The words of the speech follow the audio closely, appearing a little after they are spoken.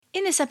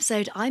this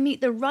episode, I meet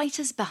the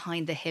writers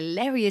behind the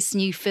hilarious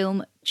new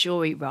film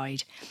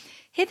Joyride.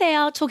 Here they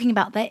are talking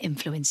about their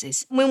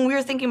influences. When we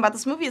were thinking about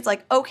this movie, it's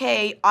like,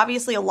 okay,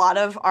 obviously a lot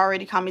of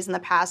R-rated comedies in the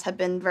past have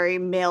been very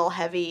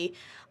male-heavy,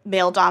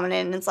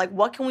 male-dominant, and it's like,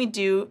 what can we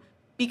do?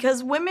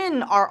 Because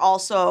women are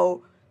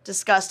also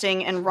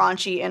disgusting and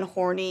raunchy and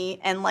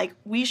horny, and like,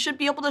 we should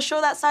be able to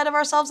show that side of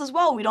ourselves as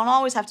well. We don't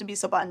always have to be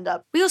so buttoned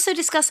up. We also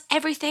discuss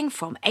everything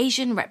from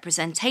Asian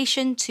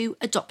representation to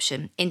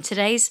adoption in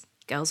today's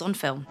Girls on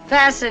Film.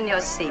 Fasten your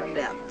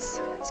seatbelts.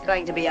 It's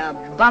going to be a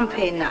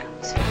bumpy night.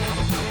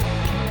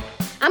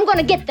 I'm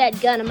gonna get that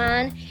gun of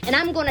mine, and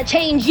I'm gonna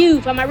change you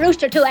from a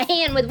rooster to a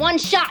hen with one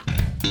shot.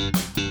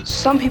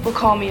 Some people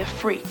call me a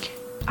freak.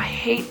 I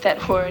hate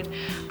that word.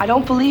 I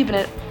don't believe in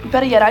it.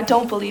 Better yet, I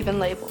don't believe in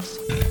labels.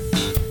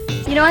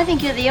 You know, I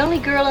think you're the only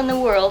girl in the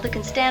world that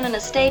can stand on a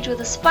stage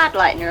with a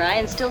spotlight in her eye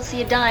and still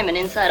see a diamond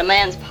inside a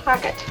man's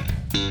pocket.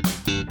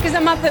 Because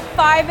I'm up at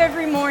 5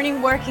 every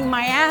morning working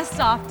my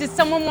ass off. Does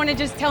someone want to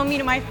just tell me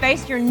to my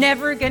face, you're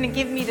never going to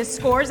give me the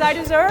scores I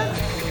deserve?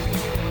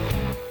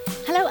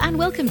 Hello and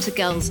welcome to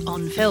Girls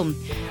on Film.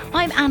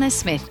 I'm Anna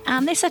Smith,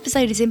 and this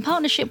episode is in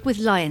partnership with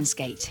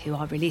Lionsgate, who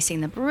are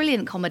releasing the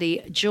brilliant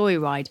comedy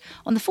Joyride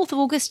on the 4th of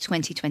August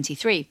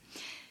 2023.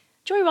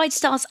 Joyride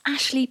stars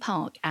Ashley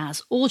Park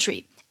as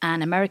Audrey,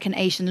 an American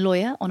Asian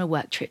lawyer on a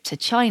work trip to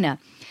China.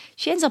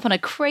 She ends up on a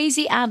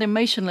crazy and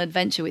emotional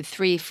adventure with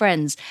three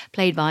friends,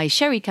 played by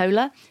Sherry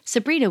Cola,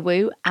 Sabrina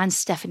Wu, and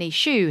Stephanie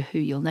Hsu, who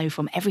you'll know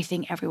from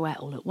Everything Everywhere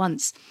All at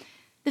Once.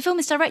 The film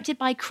is directed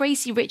by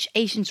Crazy Rich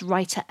Asians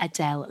writer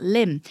Adele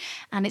Lim,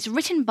 and it's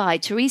written by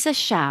Teresa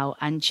Xiao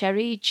and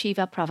Cherry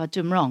Chiva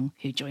Pravadumrong,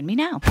 who join me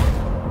now.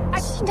 I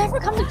should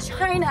never come to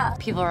China.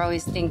 People are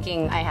always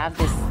thinking I have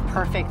this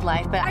perfect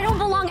life, but I don't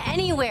belong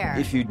anywhere.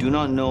 If you do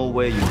not know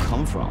where you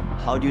come from,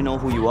 how do you know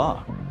who you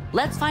are?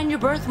 Let's find your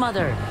birth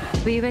mother.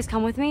 Will you guys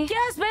come with me?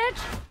 Yes, bitch!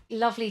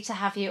 Lovely to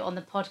have you on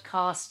the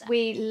podcast.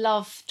 We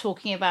love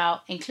talking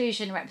about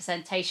inclusion,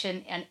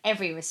 representation in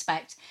every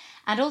respect,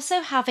 and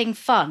also having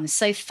fun.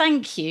 So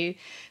thank you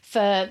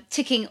for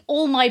ticking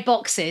all my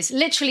boxes,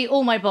 literally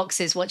all my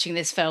boxes watching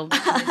this film.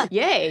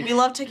 Yay. We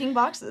love ticking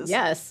boxes.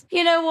 Yes.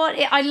 You know what?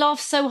 I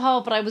laughed so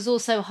hard, but I was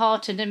also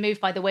heartened and moved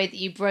by the way that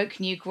you broke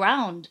new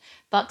ground,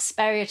 bucked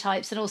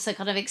stereotypes, and also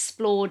kind of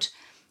explored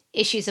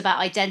issues about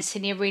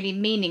identity in a really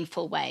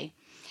meaningful way.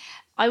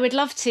 I would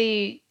love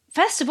to,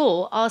 first of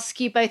all, ask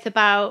you both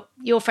about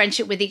your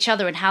friendship with each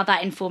other and how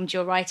that informed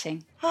your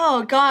writing.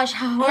 Oh gosh,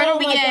 where to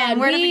begin?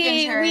 Where to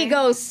begin, Cherry? We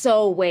go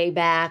so way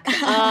back.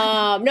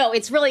 No,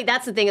 it's really,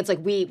 that's the thing. It's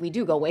like we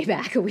do go way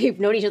back. We've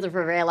known each other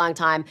for a very long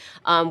time.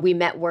 We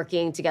met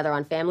working together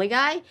on Family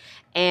Guy.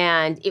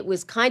 And it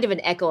was kind of an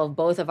echo of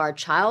both of our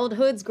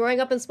childhoods growing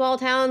up in small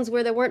towns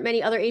where there weren't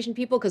many other Asian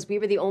people, because we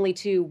were the only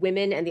two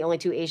women and the only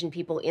two Asian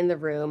people in the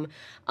room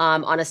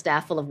on a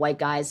staff full of white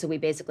guys. So we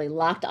basically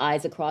locked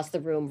eyes across the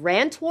room,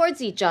 ran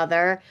towards each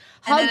other,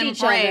 hugged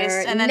each other,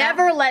 and then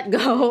never let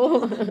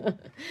go.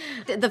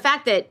 The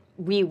fact that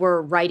we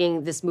were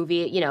writing this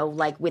movie, you know,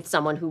 like with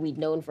someone who we'd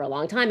known for a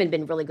long time and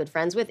been really good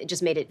friends with, it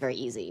just made it very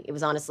easy. It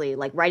was honestly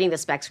like writing the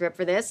spec script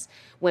for this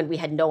when we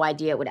had no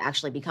idea it would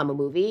actually become a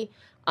movie.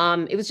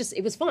 It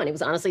was fun. It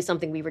was honestly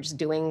something we were just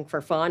doing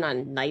for fun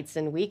on nights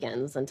and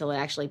weekends until it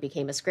actually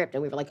became a script.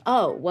 And we were like,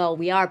 oh, well,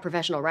 we are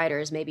professional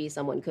writers. Maybe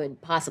someone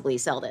could possibly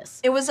sell this.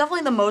 It was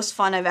definitely the most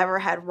fun I've ever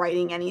had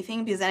writing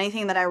anything, because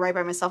anything that I write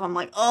by myself, I'm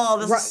like, oh,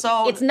 this is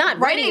so... It's not,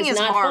 writing is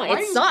not hard. fun.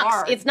 It sucks.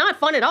 Hard. It's not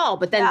fun at all,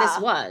 but then this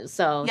was,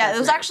 so... Yeah, it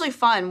was actually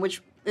fun,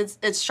 which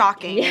it's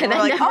shocking. Yeah, and we're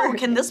like,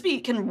 never,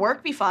 can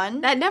work be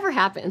fun? That never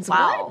happens.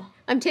 Wow. What?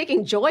 I'm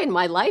taking joy in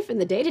my life in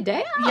the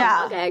day-to-day? Oh,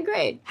 yeah. Okay,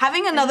 great.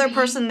 Having another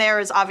person there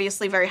is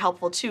obviously very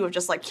helpful, too, of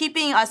just, like,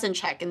 keeping us in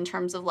check in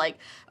terms of, like,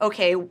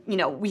 okay, you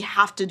know, we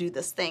have to do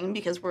this thing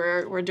because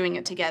we're doing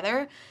it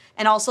together.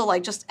 And also,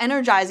 like, just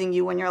energizing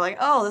you when you're like,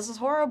 oh, this is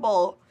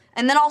horrible.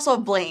 And then also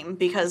blame,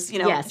 because, you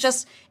know,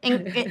 Yes.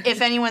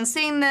 if anyone's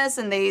seeing this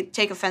and they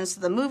take offense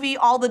to the movie,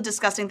 all the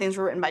disgusting things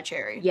were written by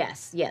Cherry.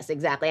 Yes,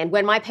 exactly. And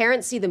when my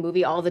parents see the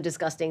movie, all the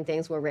disgusting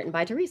things were written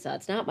by Teresa.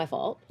 It's not my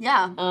fault.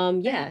 Yeah.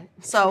 Yeah.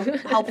 So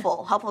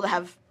helpful to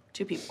have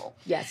two people.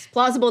 Yes.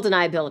 Plausible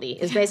deniability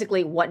is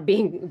basically what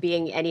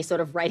being any sort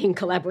of writing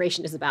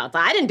collaboration is about.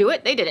 I didn't do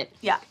it. They did it.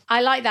 Yeah.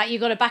 I like that. You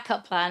got a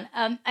backup plan.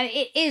 And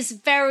it is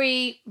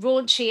very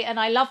raunchy, and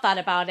I love that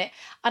about it.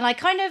 And I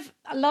kind of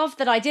love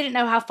that I didn't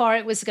know how far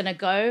it was going to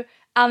go,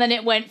 and then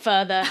it went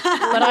further.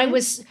 but I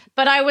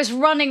was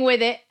running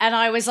with it, and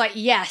I was like,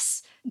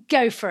 yes,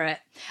 go for it.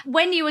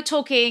 When you were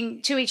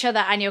talking to each other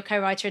and your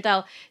co-writer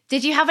Adele,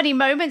 did you have any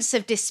moments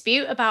of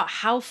dispute about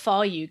how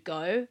far you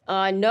go?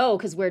 No,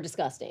 because we're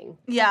disgusting.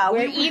 Yeah.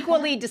 We're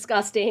equally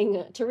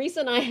disgusting. Teresa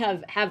and I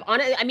have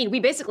I mean,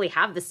 we basically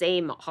have the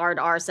same hard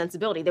R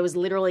sensibility. There was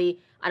literally,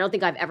 I don't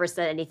think I've ever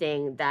said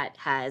anything that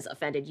has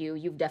offended you.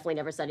 You've definitely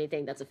never said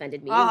anything that's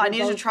offended me. Oh, I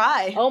need to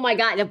try. Oh my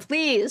God, no,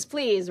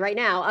 please, right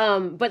now.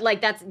 But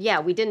like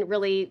we didn't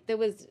really,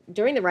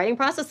 during the writing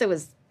process, there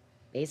was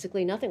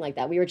basically nothing like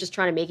that. We were just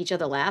trying to make each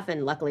other laugh,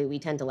 and luckily we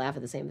tend to laugh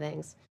at the same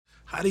things.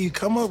 How do you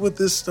come up with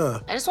this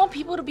stuff? I just want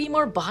people to be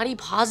more body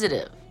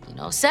positive. You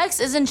know, sex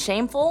isn't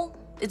shameful.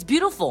 It's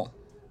beautiful.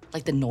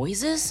 Like the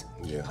noises.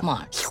 Yeah. Come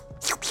on.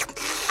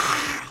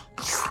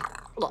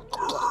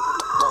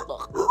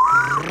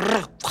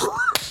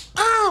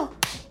 Ow!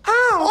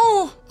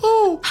 Ow!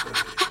 Oh!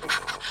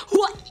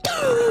 What?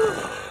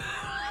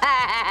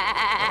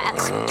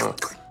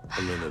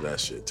 I'm into that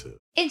shit too.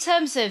 In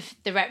terms of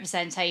the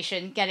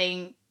representation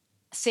getting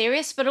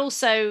serious, but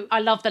also I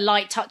love the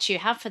light touch you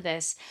have for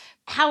this.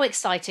 How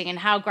exciting and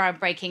how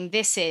groundbreaking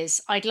this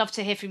is. I'd love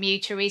to hear from you,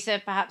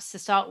 Teresa, perhaps to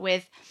start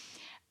with.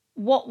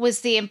 What was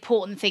the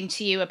important thing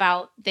to you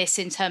about this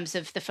in terms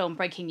of the film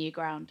breaking new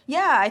ground?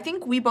 Yeah, I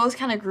think we both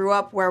kind of grew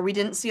up where we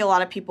didn't see a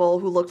lot of people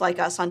who looked like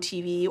us on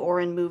TV or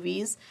in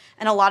movies.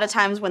 And a lot of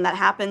times when that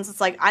happens,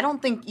 it's like, I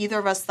don't think either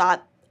of us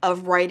thought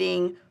of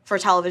writing for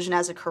television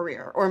as a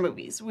career or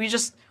movies.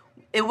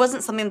 It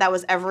wasn't something that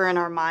was ever in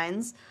our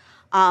minds.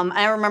 And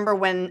I remember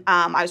when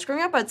I was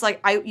growing up, it's like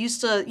I used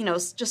to,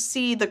 just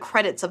see the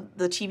credits of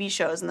the TV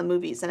shows and the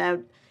movies.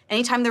 And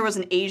anytime there was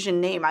an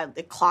Asian name,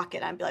 I'd clock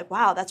it. I'd be like,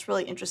 wow, that's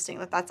really interesting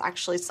that that's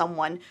actually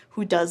someone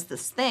who does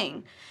this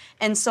thing.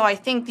 And so I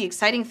think the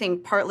exciting thing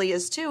partly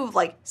is too,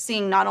 like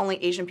seeing not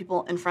only Asian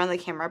people in front of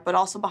the camera, but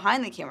also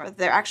behind the camera.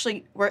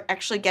 We're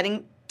actually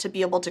getting to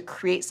be able to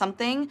create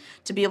something,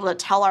 to be able to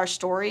tell our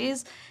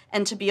stories,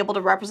 and to be able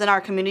to represent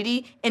our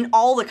community in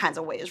all the kinds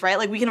of ways, right?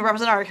 Like we can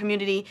represent our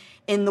community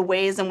in the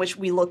ways in which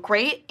we look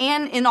great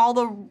and in all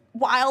the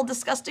wild,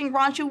 disgusting,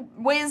 raunchy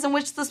ways in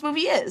which this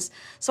movie is.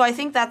 So I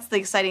think that's the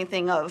exciting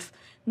thing of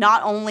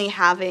not only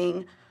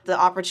having the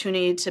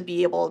opportunity to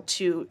be able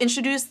to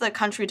introduce the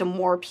country to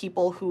more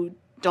people who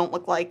don't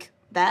look like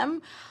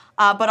them,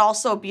 but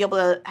also be able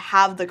to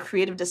have the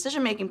creative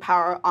decision-making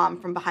power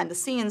from behind the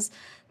scenes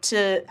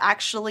to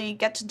actually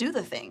get to do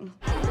the thing.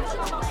 I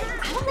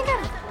don't think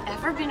I've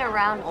ever been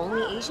around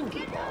only Asian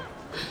people.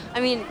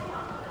 I mean,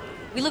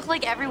 we look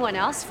like everyone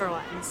else for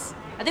once.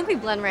 I think we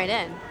blend right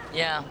in.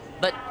 Yeah,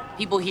 but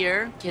people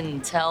here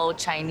can tell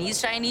Chinese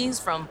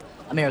from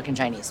American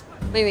Chinese.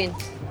 What do you mean?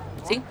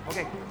 See?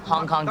 Okay.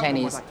 Hong Kong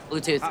Chinese,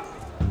 Bluetooth.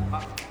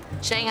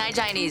 Shanghai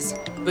Chinese,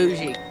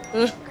 bougie.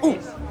 Ooh.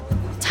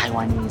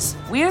 Taiwanese,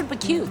 weird but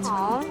cute.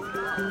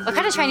 Aww. What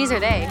kind of Chinese are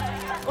they?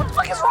 What the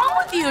fuck is wrong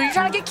with you? You're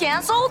trying to get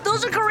canceled?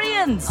 Those are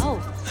Koreans. Oh.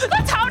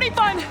 That's Howdy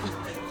Fun!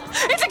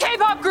 It's a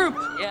K-pop group!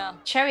 Yeah.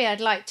 Cherry, I'd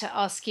like to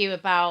ask you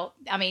about,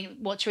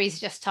 what Teresa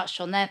just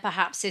touched on there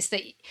perhaps is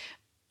that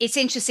it's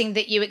interesting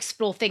that you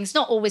explore things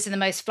not always in the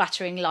most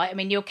flattering light.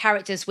 Your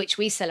characters, which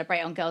we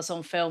celebrate on Girls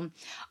on Film,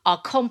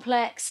 are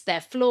complex, they're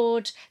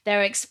flawed,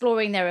 they're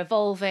exploring, they're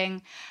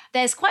evolving.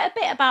 There's quite a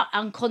bit about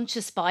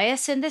unconscious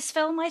bias in this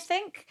film, I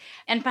think,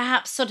 and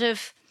perhaps sort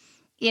of,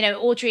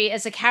 Audrey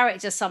as a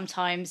character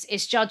sometimes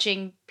is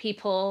judging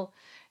people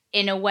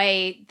in a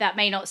way that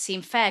may not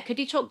seem fair. Could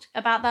you talk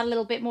about that a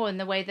little bit more in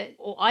the way that,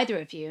 or either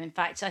of you, in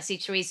fact, I see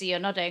Teresa, you're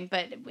nodding,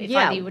 but if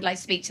either you would like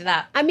to speak to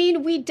that.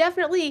 We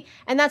definitely,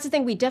 and that's the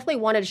thing, we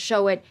definitely wanted to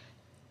show it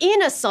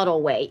in a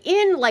subtle way,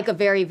 in like a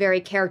very, very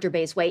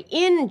character-based way,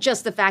 in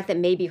just the fact that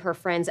maybe her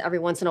friends every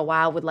once in a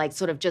while would like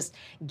sort of just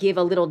give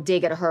a little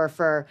dig at her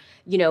for,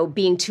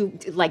 being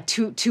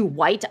too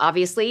white,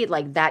 obviously.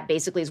 Like that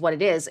basically is what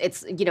it is.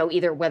 It's,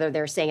 either whether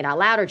they're saying it out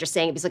loud or just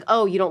saying it, it's like,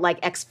 oh, you don't like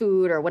X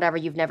food or whatever,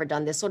 you've never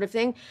done this sort of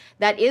thing.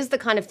 That is the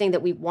kind of thing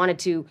that we wanted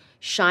to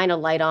shine a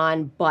light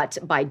on, but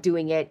by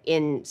doing it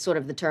in sort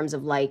of the terms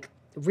of like,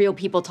 real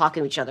people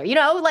talking to each other.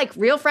 Like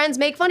real friends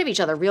make fun of each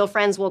other. Real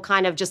friends will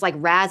kind of just like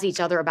razz each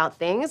other about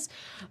things.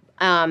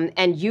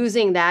 And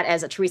using that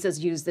as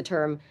Teresa's used the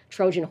term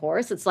Trojan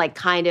horse, it's like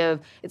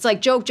it's like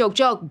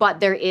joke, but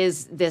there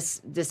is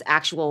this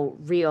actual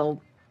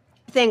real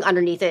thing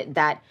underneath it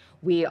that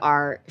we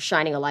are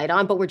shining a light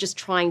on, but we're just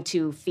trying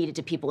to feed it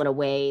to people in a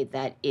way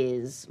that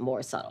is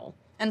more subtle.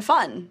 And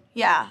fun.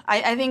 Yeah.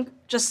 I think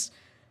just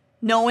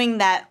knowing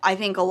that I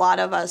think a lot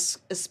of us,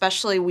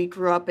 especially we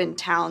grew up in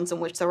towns in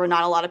which there were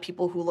not a lot of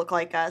people who look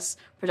like us,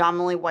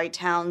 predominantly white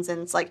towns.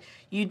 And it's like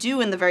you do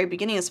in the very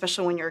beginning,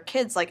 especially when you're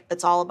kids, like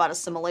it's all about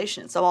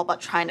assimilation. It's all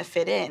about trying to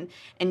fit in.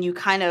 And you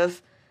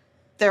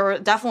there were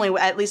definitely,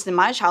 at least in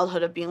my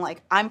childhood, of being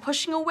like, I'm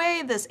pushing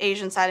away this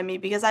Asian side of me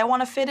because I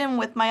want to fit in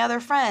with my other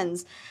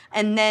friends.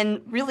 And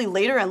then really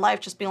later in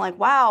life, just being like,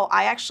 wow,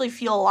 I actually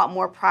feel a lot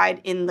more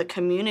pride in the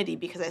community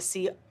because I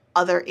see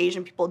other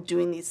Asian people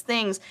doing these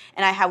things,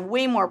 and I have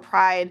way more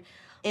pride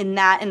in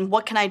that, and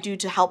what can I do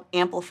to help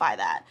amplify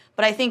that?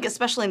 But I think,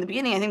 especially in the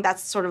beginning, I think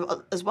that's sort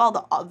of as well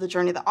the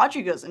journey that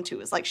Audrey goes into,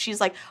 is like,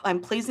 she's like, I'm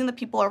pleasing the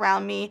people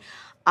around me,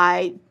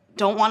 I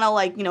don't want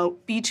to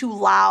be too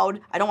loud,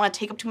 I don't want to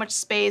take up too much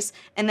space,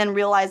 and then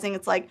realizing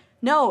it's like,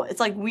 no, it's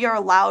like we are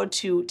allowed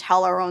to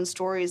tell our own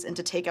stories and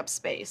to take up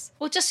space.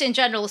 Well, just in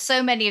general,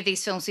 so many of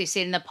these films we've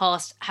seen in the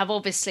past have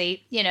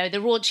obviously, the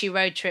raunchy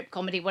road trip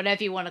comedy,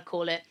 whatever you want to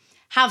call it,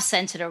 have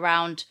centered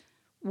around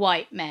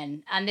white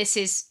men. And this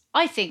is,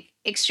 I think,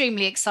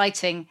 extremely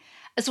exciting,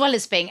 as well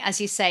as being,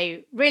 as you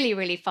say, really,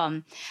 really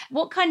fun.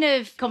 What kind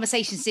of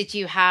conversations did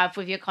you have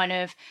with your kind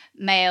of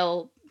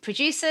male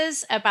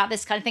producers about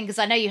this kind of thing? Because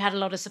I know you had a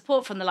lot of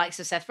support from the likes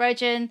of Seth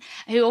Rogen,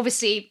 who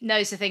obviously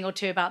knows a thing or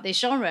two about this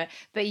genre,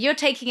 but you're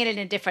taking it in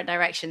a different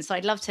direction. So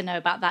I'd love to know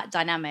about that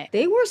dynamic.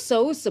 They were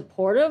so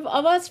supportive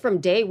of us from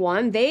day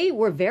one. They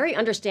were very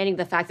understanding of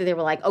the fact that they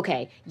were like,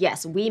 okay,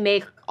 yes, we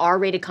make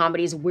R-rated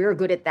comedies. We're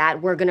good at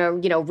that. We're going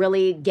to,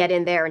 really get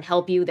in there and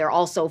help you. They're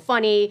all so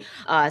funny.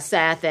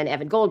 Seth and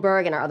Evan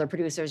Goldberg and our other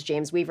producers,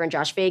 James Weaver and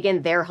Josh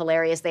Fagan, they're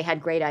hilarious. They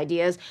had great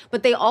ideas.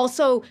 But they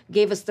also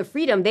gave us the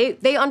freedom.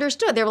 They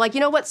understood. They were like, you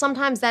know what?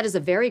 Sometimes that is a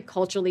very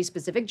culturally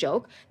specific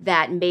joke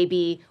that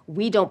maybe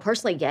we don't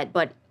personally get,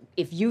 but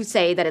if you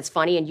say that it's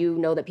funny and you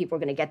know that people are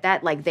going to get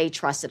that, like, they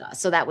trusted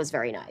us. So that was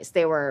very nice.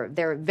 They're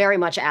very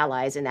much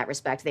allies in that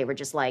respect. They were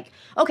just like,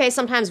 okay,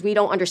 sometimes we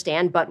don't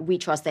understand, but we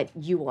trust that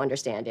you will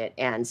understand it,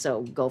 and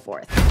so go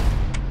forth.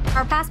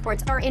 Our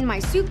passports are in my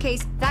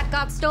suitcase that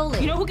got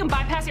stolen. You know who can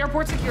bypass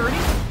airport security?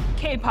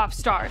 K-pop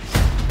stars.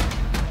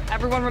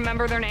 Everyone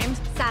remember their names?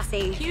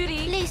 Sassy.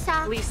 Cutie.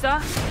 Lisa.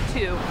 Lisa,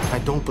 2. I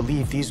don't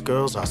believe these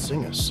girls are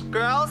singers.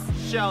 Girls,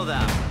 show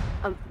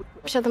them.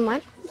 Show them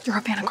what? You're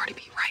a fan of Cardi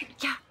B, right?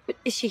 Yeah.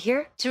 Is she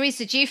here?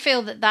 Teresa, do you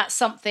feel that that's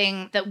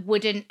something that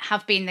wouldn't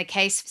have been the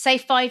case, say,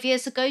 5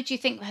 years ago? Do you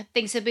think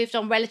things have moved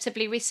on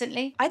relatively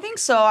recently? I think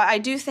so. I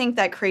do think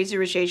that Crazy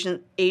Rich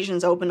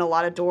Asians opened a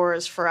lot of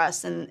doors for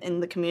us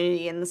in the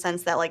community, in the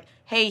sense that, like,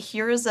 hey,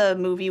 here's a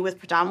movie with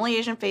predominantly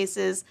Asian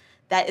faces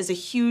that is a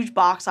huge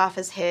box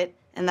office hit,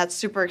 and that's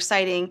super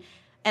exciting.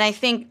 And I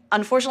think,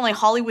 unfortunately,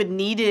 Hollywood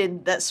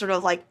needed that sort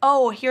of like,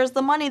 oh, here's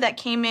the money that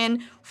came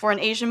in for an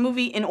Asian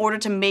movie in order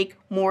to make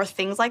more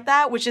things like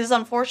that, which is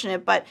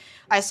unfortunate. But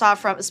I saw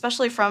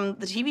especially from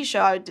the TV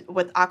show I did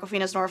with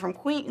Awkwafina's Nora from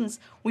Queens,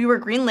 we were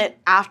greenlit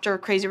after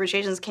Crazy Rich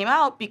Asians came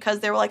out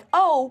because they were like,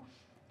 oh,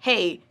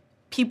 hey,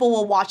 people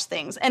will watch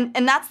things. And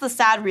that's the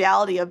sad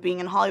reality of being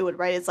in Hollywood,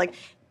 right? It's like,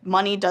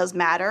 money does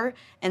matter,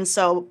 and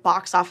so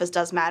box office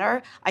does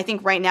matter. I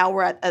think right now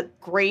we're at a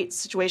great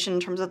situation in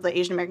terms of the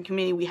Asian American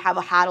community. We have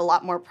had a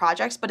lot more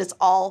projects, but it's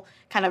all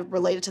kind of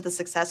related to the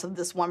success of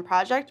this one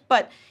project.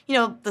 But,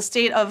 the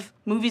state of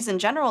movies in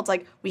general, it's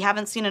like we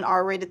haven't seen an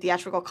R-rated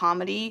theatrical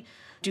comedy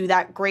do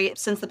that great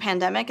since the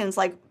pandemic, and it's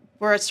like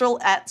we're still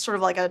at sort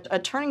of like a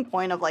turning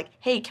point of like,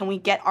 hey, can we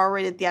get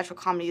R-rated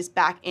theatrical comedies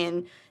back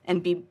in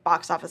and be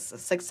box office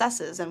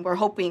successes? And we're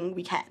hoping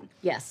we can.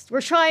 Yes,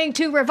 we're trying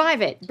to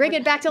revive it, bring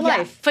it back to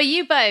life. For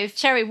you both,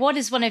 Cherry, what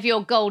is one of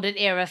your golden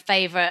era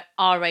favorite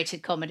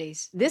R-rated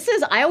comedies?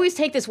 I always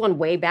take this one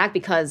way back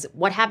because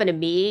what happened to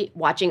me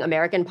watching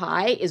American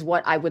Pie is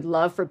what I would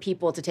love for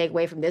people to take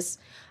away from this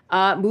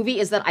movie,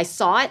 is that I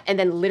saw it and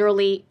then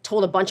literally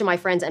told a bunch of my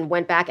friends and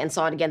went back and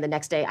saw it again the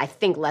next day, I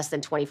think less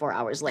than 24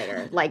 hours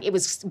later. Like, it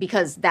was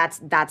because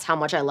that's how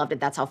much I loved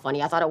it. That's how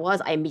funny I thought it was.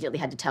 I immediately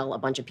had to tell a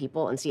bunch of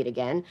people and see it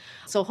again.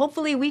 So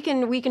hopefully we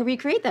can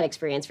recreate that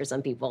experience for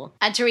some people.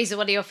 And Teresa,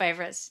 what are your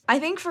favorites? I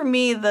think for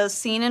me, the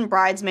scene in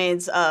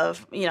Bridesmaids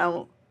of,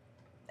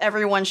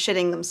 everyone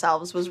shitting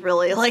themselves was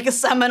really like a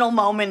seminal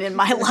moment in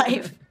my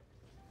life.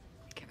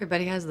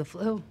 Everybody has the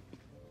flu.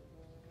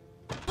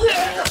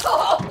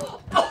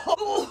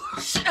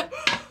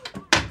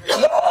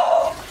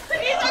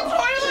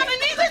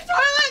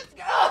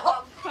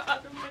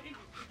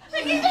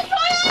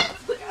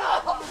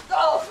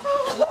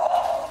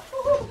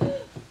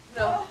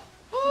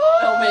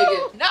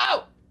 Megan.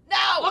 No!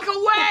 Look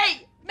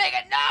away!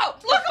 Megan, no!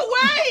 Look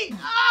away!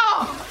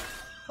 Oh!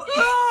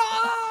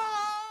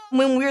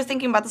 When we were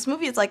thinking about this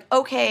movie, it's like,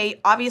 okay,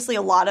 obviously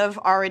a lot of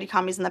R-rated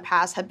comedies in the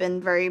past have been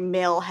very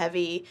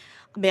male-heavy,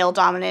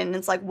 male-dominant, and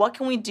it's like, what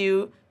can we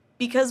do?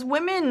 Because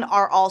women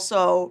are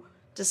also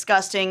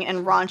disgusting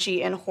and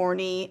raunchy and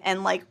horny,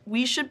 and like,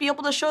 we should be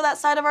able to show that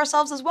side of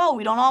ourselves as well.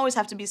 We don't always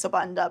have to be so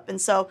buttoned up.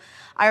 And so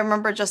I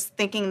remember just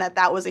thinking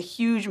that was a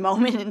huge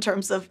moment in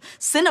terms of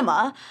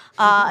cinema,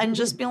 and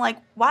just being like,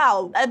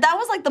 wow, that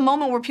was like the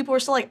moment where people were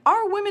still like,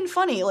 are women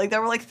funny? Like,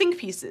 there were like think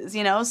pieces,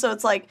 So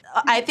it's like,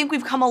 I think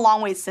we've come a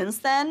long way since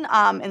then,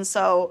 and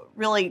so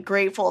really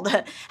grateful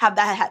to have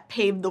that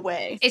paved the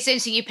way. It's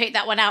interesting you picked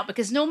that one out,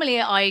 because normally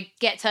I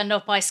get turned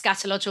off by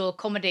scatological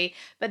comedy,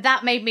 but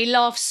that made me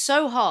laugh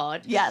so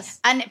hard. Yes.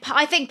 And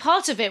I think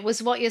part of it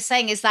was what you're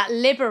saying is that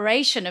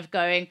liberation of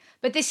going,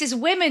 but this is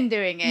women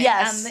doing it.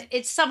 Yes. And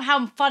it's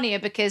somehow funnier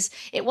because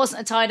it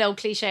wasn't a tired old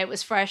cliche, it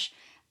was fresh.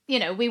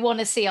 We want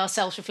to see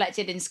ourselves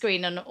reflected in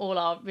screen and all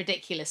our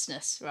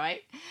ridiculousness, right?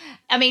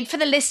 I mean, for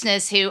the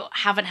listeners who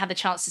haven't had the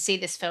chance to see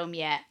this film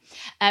yet,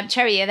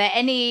 Cherry, are there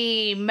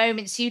any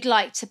moments you'd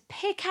like to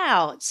pick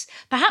out,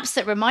 perhaps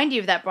that remind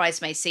you of that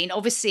bridesmaid scene?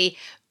 Obviously,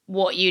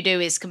 what you do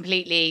is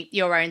completely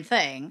your own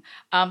thing,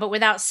 but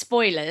without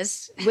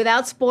spoilers.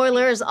 Without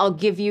spoilers, I'll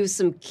give you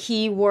some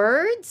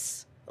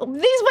keywords. These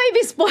might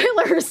be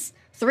spoilers.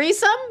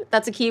 Threesome,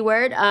 that's a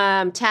keyword.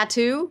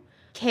 Tattoo,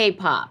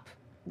 K-pop.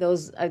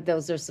 Those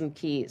are some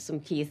key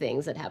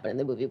things that happen in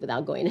the movie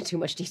without going into too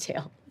much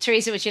detail.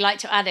 Teresa, would you like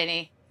to add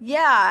any?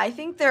 Yeah, I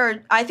think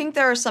there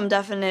are some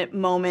definite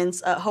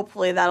moments.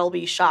 Hopefully that'll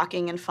be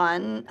shocking and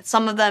fun.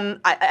 Some of them,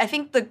 I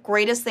think the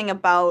greatest thing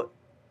about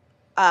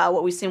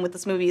what we've seen with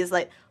this movie is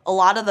like a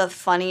lot of the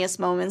funniest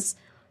moments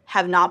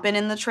have not been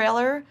in the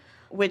trailer,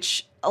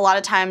 which a lot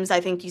of times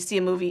I think you see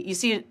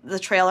the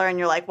trailer and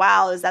you're like,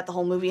 wow, is that the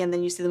whole movie? And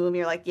then you see the movie,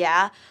 you're like,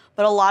 yeah.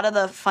 But a lot of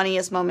the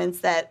funniest moments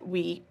that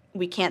we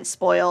can't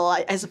spoil,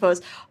 I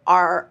suppose,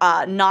 are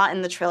not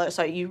in the trailer.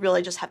 So you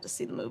really just have to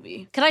see the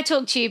movie. Can I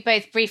talk to you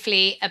both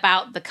briefly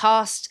about the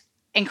cast?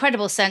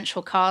 Incredible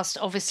central cast.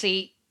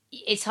 Obviously,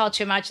 it's hard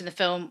to imagine the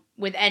film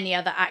with any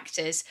other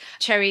actors.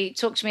 Cherry,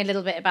 talk to me a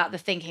little bit about the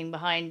thinking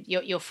behind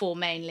your four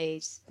main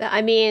leads.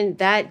 I mean,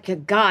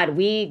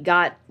 we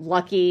got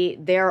lucky.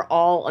 They're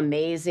all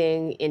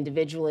amazing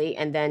individually.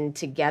 And then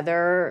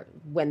together,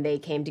 when they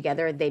came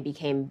together, they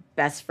became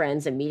best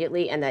friends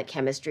immediately. And that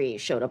chemistry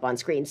showed up on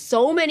screen.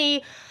 So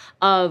many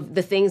of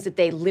the things that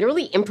they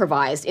literally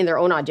improvised in their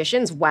own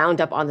auditions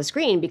wound up on the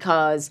screen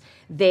because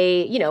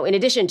they, in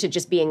addition to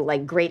just being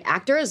like great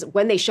actors,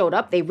 when they showed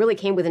up, they really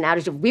came with an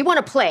attitude of, we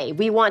want to play,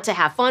 we want to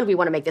have fun, we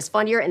want to make this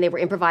funnier. And they were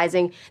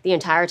improvising the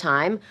entire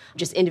time,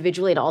 just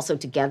individually and also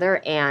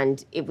together.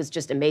 And it was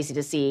just amazing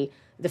to see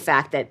the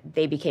fact that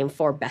they became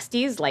four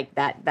besties, like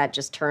that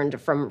just turned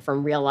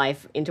from real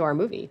life into our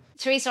movie.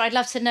 Teresa, I'd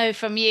love to know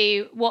from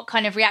you what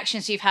kind of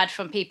reactions you've had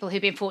from people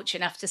who've been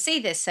fortunate enough to see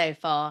this so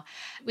far.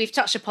 We've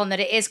touched upon that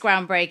it is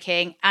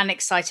groundbreaking and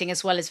exciting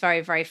as well as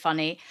very, very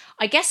funny.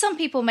 I guess some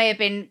people may have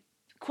been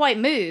quite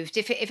moved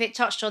if it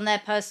touched on their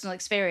personal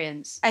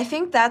experience. I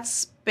think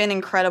that's been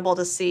incredible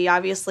to see.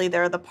 Obviously,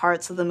 there are the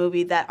parts of the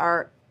movie that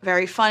are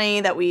very funny,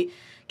 that we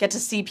get to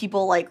see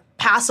people like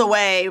pass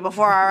away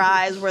before our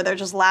eyes where they're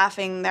just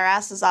laughing their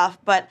asses off.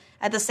 But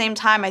at the same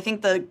time, I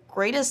think the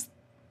greatest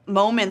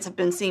moments have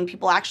been seeing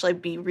people actually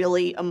be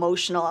really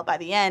emotional by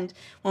the end.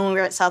 When we were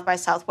at South by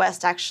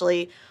Southwest,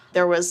 actually,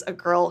 there was a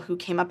girl who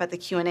came up at the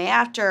Q&A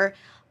after,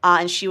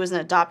 and she was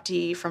an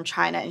adoptee from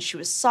China, and she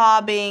was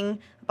sobbing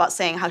about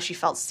saying how she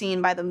felt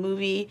seen by the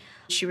movie.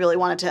 She really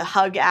wanted to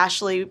hug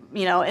Ashley.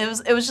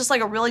 It was just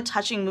like a really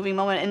touching, moving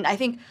moment. And I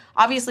think,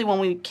 obviously, when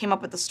we came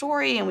up with the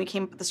story and we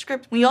came up with the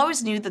script, we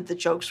always knew that the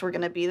jokes were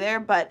going to be there,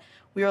 but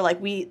we were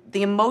like,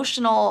 the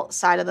emotional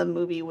side of the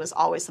movie was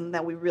always something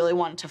that we really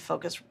wanted to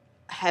focus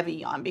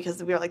heavy on,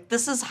 because we were like,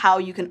 this is how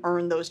you can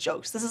earn those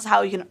jokes. This is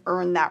how you can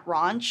earn that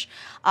raunch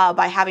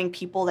by having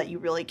people that you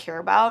really care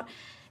about.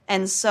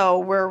 And so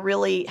we're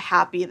really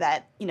happy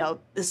that,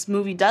 this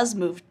movie does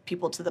move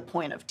people to the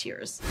point of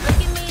tears.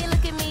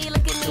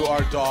 To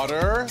our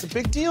daughter, it's a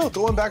big deal,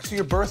 going back to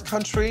your birth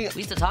country.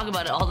 We used to talk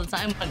about it all the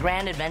time. A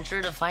grand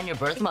adventure to find your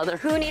birth mother.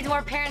 Who needs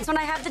more parents when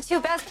I have the two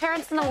best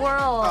parents in the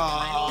world?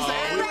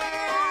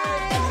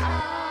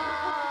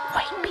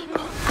 White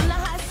people.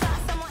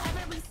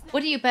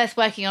 What are you both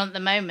working on at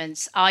the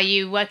moment? Are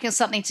you working on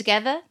something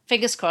together?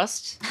 Fingers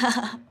crossed.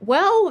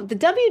 Well, the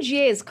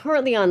WGA is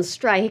currently on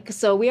strike,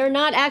 so we are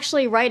not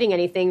actually writing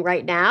anything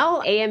right now.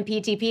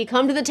 AMPTP,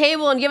 come to the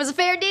table and give us a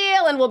fair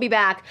deal, and we'll be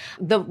back.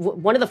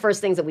 One of the first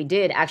things that we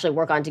did actually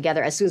work on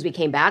together as soon as we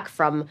came back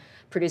from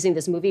producing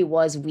this movie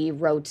was we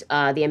wrote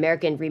the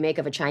American remake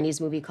of a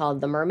Chinese movie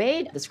called The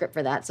Mermaid, the script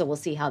for that, so we'll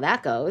see how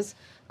that goes.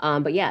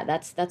 But yeah,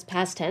 that's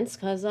past tense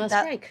because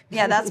strike.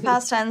 Yeah, that's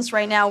past tense.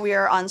 Right now we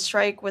are on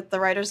strike with the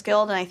Writers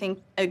Guild, and I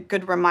think a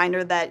good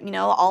reminder that,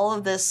 all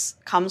of this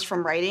comes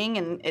from writing,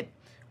 and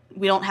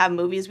we don't have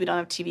movies, we don't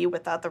have TV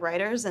without the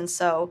writers, and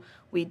so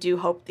we do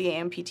hope the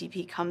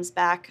AMPTP comes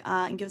back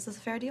and gives us a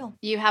fair deal.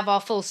 You have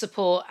our full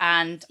support,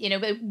 and,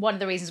 one of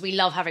the reasons we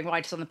love having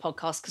writers on the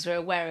podcast because we're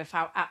aware of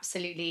how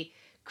absolutely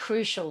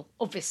crucial,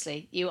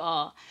 obviously, you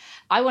are.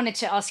 I wanted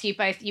to ask you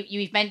both,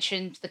 you've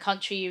mentioned the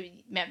country, you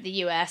met the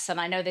US, and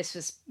I know this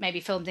was maybe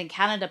filmed in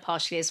Canada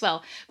partially as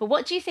well, but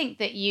what do you think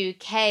that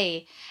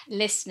UK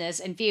listeners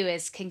and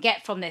viewers can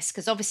get from this?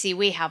 Because obviously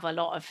we have a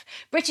lot of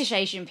British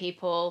Asian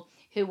people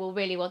who will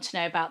really want to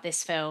know about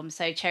this film.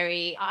 So,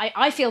 Cherry,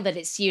 I feel that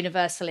it's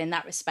universal in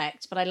that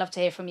respect, but I'd love to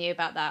hear from you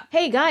about that.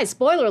 Hey, guys,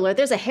 spoiler alert,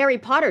 there's a Harry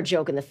Potter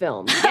joke in the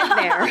film. Get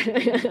there.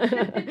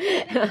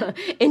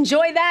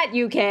 Enjoy that,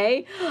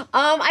 UK.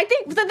 I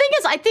think the thing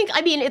is,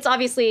 it's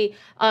obviously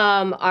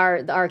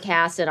our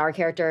cast and our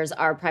characters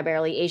are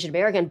primarily Asian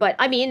American, but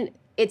I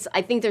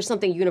think there's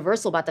something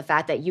universal about the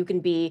fact that you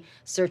can be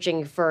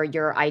searching for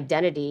your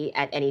identity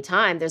at any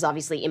time. There's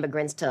obviously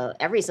immigrants to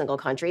every single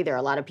country. There are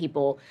a lot of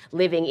people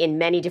living in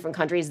many different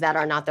countries that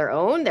are not their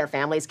own. Their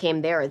families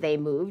came there or they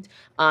moved.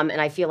 And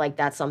I feel like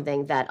that's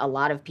something that a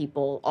lot of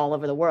people all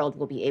over the world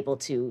will be able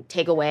to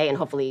take away and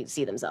hopefully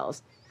see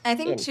themselves. I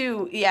think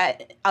too,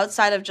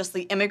 outside of just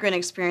the immigrant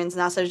experience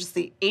and outside of just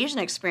the Asian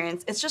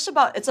experience,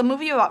 it's a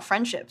movie about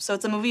friendship. So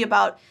it's a movie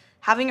about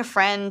having a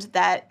friend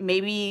that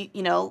maybe,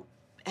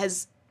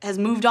 has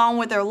moved on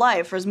with their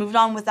life or has moved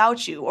on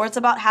without you. Or it's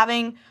about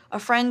having a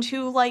friend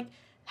who,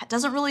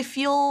 doesn't really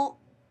feel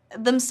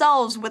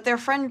themselves with their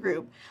friend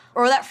group.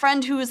 Or that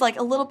friend who is,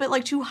 a little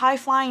bit, too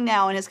high-flying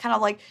now and is kind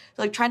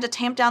of, trying to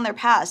tamp down their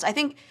past. I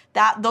think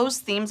that those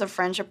themes of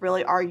friendship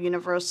really are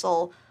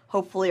universal,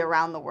 hopefully,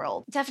 around the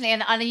world.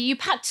 Definitely, and you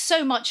packed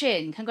so much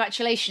in.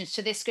 Congratulations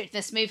to this script,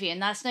 this movie,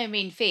 and that's no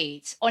mean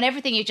feat. On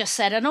everything you just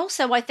said, and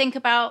also I think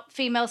about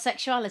female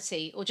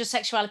sexuality, or just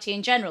sexuality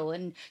in general,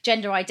 and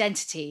gender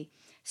identity.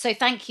 So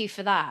thank you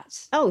for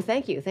that. Oh,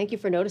 thank you. Thank you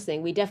for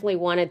noticing. We definitely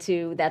wanted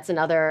to, that's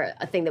another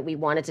thing that we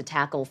wanted to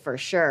tackle for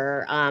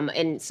sure.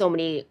 And so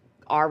many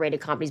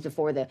R-rated comedies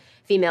before, the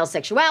female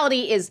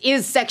sexuality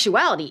is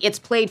sexuality. It's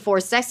played for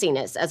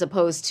sexiness as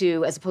opposed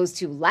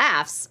to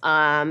laughs.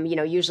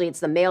 Usually it's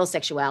the male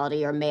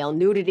sexuality or male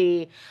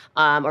nudity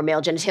or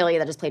male genitalia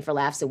that is played for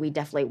laughs. So we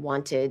definitely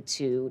wanted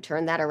to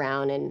turn that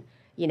around and,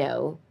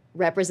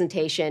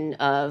 representation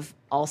of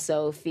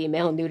also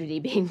female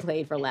nudity being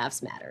played for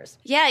laughs matters.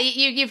 Yeah,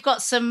 you've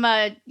got some,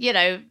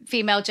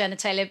 female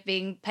genitalia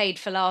being paid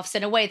for laughs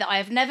in a way that I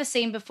have never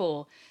seen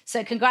before.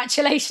 So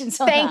congratulations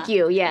on that. Thank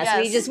you.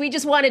 Yes. We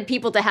just wanted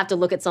people to have to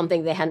look at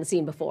something they hadn't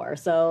seen before.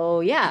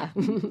 So yeah.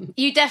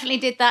 You definitely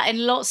did that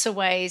in lots of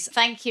ways.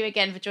 Thank you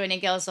again for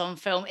joining Girls on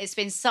Film. It's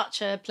been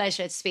such a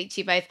pleasure to speak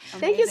to you both.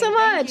 Thank you so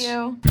much.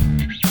 Thank you.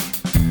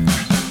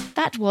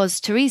 That was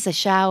Teresa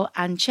Xiao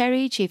and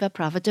Cherry Chiva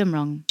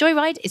Pravadumrong.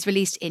 Joyride is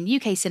released in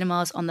UK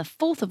cinemas on the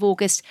 4th of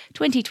August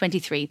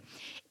 2023.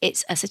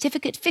 It's a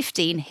certificate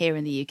 15 here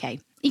in the UK.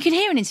 You can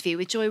hear an interview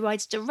with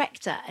Joyride's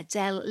director,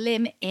 Adele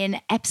Lim,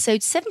 in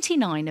episode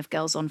 79 of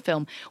Girls on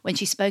Film, when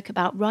she spoke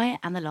about Raya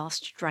and the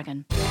Last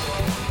Dragon.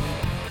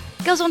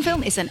 Girls on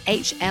Film is an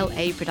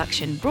HLA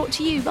production brought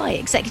to you by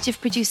executive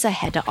producer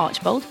Heather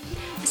Archbold,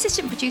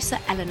 assistant producer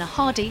Eleanor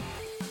Hardy,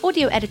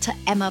 audio editor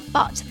Emma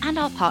Butt, and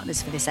our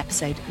partners for this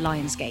episode,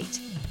 Lionsgate.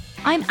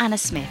 I'm Anna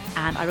Smith,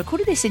 and I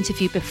recorded this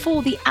interview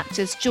before the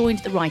actors joined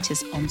the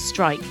writers on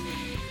strike.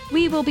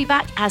 We will be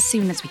back as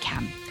soon as we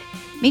can.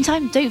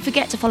 Meantime, don't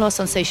forget to follow us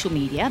on social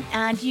media,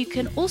 and you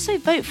can also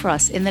vote for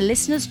us in the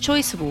Listener's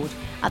Choice Award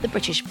at the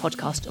British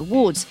Podcast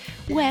Awards,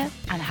 where,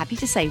 I'm happy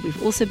to say,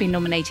 we've also been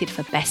nominated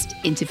for Best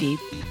Interview.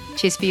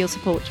 Cheers for your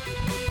support.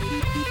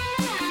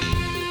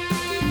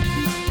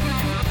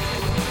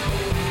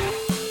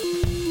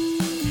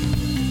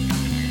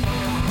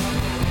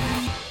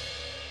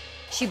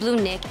 She blew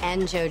Nick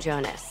and Joe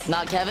Jonas.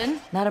 Not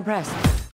Kevin? Not impressed.